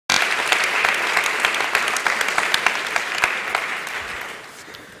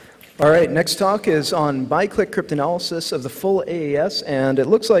All right, next talk is on Biclique cryptanalysis of the full AES, and it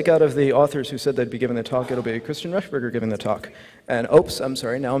looks like out of the authors who said they'd be giving the talk, it'll be Christian Rechberger giving the talk. And oops, I'm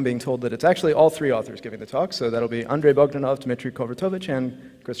sorry, now I'm being told that it's actually all three authors giving the talk, so that'll be Andrey Bogdanov, Dmitry Khovratovich,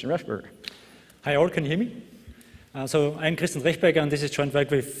 and Christian Rechberger. Hi all, can you hear me? So I'm Christian Rechberger, and this is joint work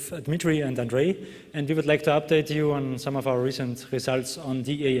with Dmitry and Andrey, and we would like to update you on some of our recent results on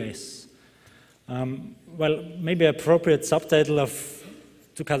the AES. Well, maybe an appropriate subtitle of,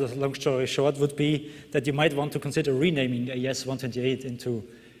 to cut a long story short, would be that you might want to consider renaming AES 128 into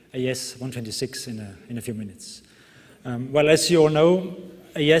AES 126 in a few minutes. Well, as you all know,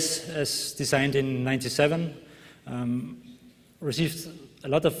 AES, as designed in '97, received a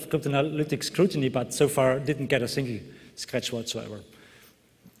lot of cryptanalytic scrutiny, but so far didn't get a single scratch whatsoever.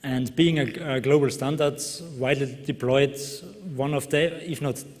 And being a global standard, widely deployed, one of the, if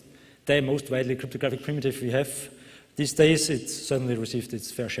not the most widely cryptographic primitive we have these days, it certainly received its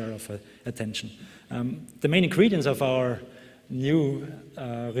fair share of attention. The main ingredients of our new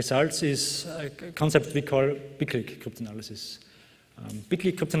results is a concept we call Biclique cryptanalysis.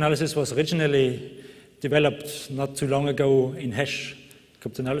 Biclique cryptanalysis was originally developed not too long ago in hash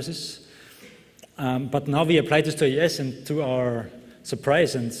cryptanalysis, but now we apply this to AES, and to our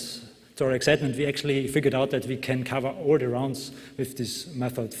surprise and to our excitement, we actually figured out that we can cover all the rounds with this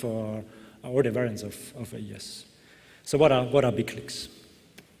method for all the variants of AES. So what are Bicliques?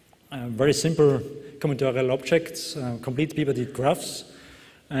 Very simple combinatorial objects, complete p-bodied graphs,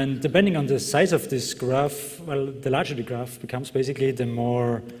 and depending on the size of this graph, well, the larger the graph becomes, basically, the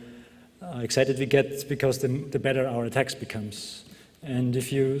more excited we get, because the better our attacks becomes. And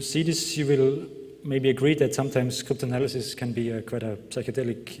if you see this, you will maybe agree that sometimes cryptanalysis can be quite a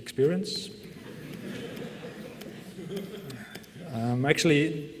psychedelic experience.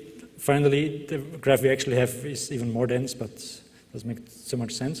 Actually, finally, the graph we actually have is even more dense, but doesn't make so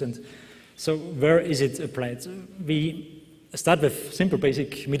much sense. And so where is it applied? We start with simple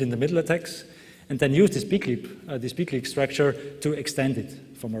basic mid-in-the-middle attacks, and then use this Biclique structure to extend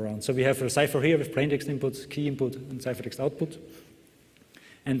it from around. So we have a cipher here with plaintext input, key input, and ciphertext output.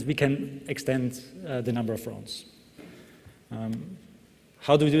 And we can extend the number of rounds.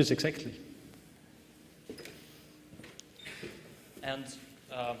 How do we do this exactly? And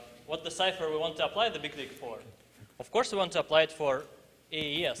what the cipher we want to apply the Biclique for? Of course, we want to apply it for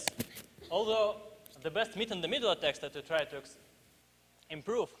AES. Although the best meet-in-the-middle attacks that we try to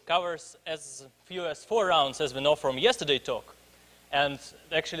improve covers as few as 4 rounds, as we know from yesterday's talk. And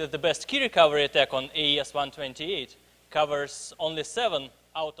actually, the best key recovery attack on AES 128 covers only 7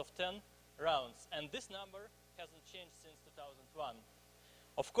 out of 10 rounds. And this number hasn't changed since 2001.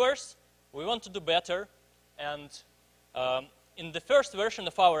 Of course, we want to do better, and in the first version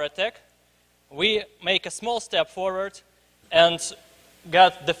of our attack, we make a small step forward and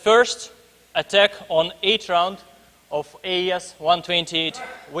got the first attack on 8 round of AES 128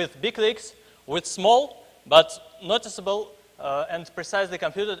 with Bicliques, with small but noticeable and precisely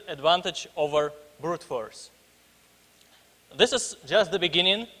computed advantage over brute force. This is just the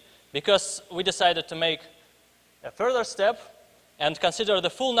beginning, because we decided to make a further step and consider the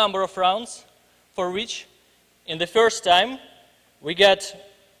full number of rounds, for which, in the first time, we get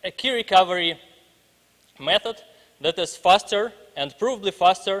a key recovery method that is faster and provably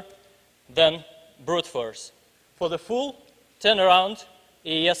faster than brute force for the full 10-round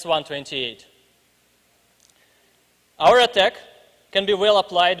AES 128. Our attack can be well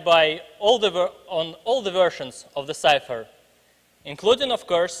applied by on all the versions of the cipher, including, of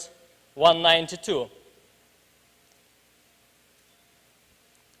course, 192.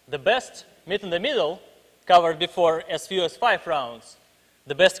 The best meet-in-the-middle covered before as few as 5 rounds.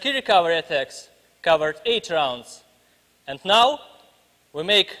 The best key recovery attacks covered 8 rounds. And now we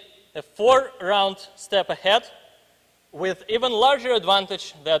make a 4-round step ahead with even larger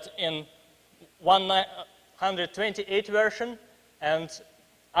advantage that in 128 version, and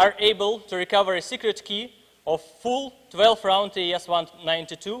are able to recover a secret key of full 12-round AES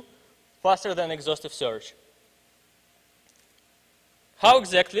 192 faster than exhaustive search. How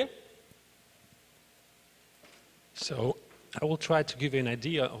exactly? So I will try to give you an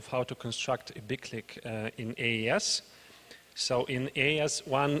idea of how to construct a Biclique in AES. So in AES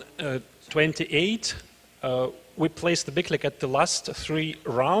 128, we place the Biclique at the last 3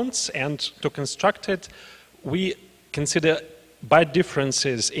 rounds, and to construct it, we consider byte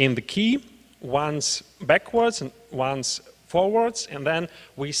differences in the key, once backwards and once forwards, and then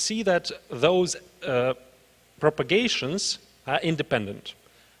we see that those propagations are independent.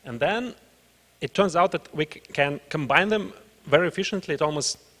 And then it turns out that we can combine them very efficiently at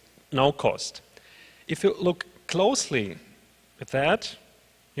almost no cost. If you look closely at that,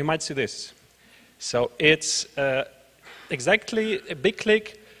 you might see this. So it's exactly a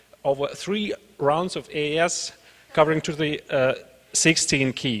Biclique over 3 rounds of AES covering to the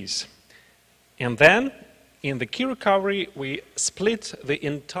 16 keys. And then in the key recovery, we split the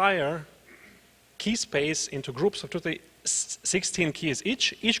entire key space into groups of 16 keys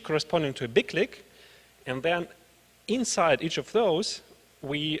each corresponding to a Biclique. And then inside each of those,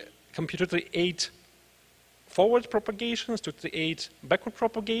 we computed the 8 forward propagations to the 8 backward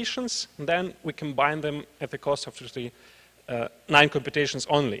propagations. And then we combine them at the cost of the 9 computations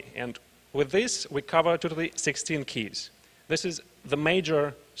only. And with this, we cover to the 16 keys. This is the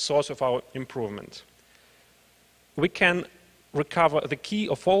major source of our improvement. We can recover the key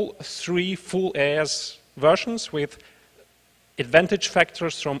of all 3 full AES versions with advantage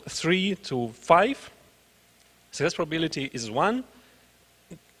factors from 3 to 5. Success probability is 1.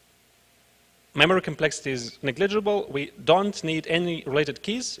 Memory complexity is negligible. We don't need any related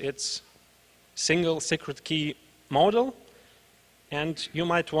keys. It's single secret key model. And you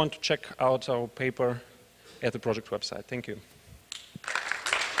might want to check out our paper at the project website. Thank you.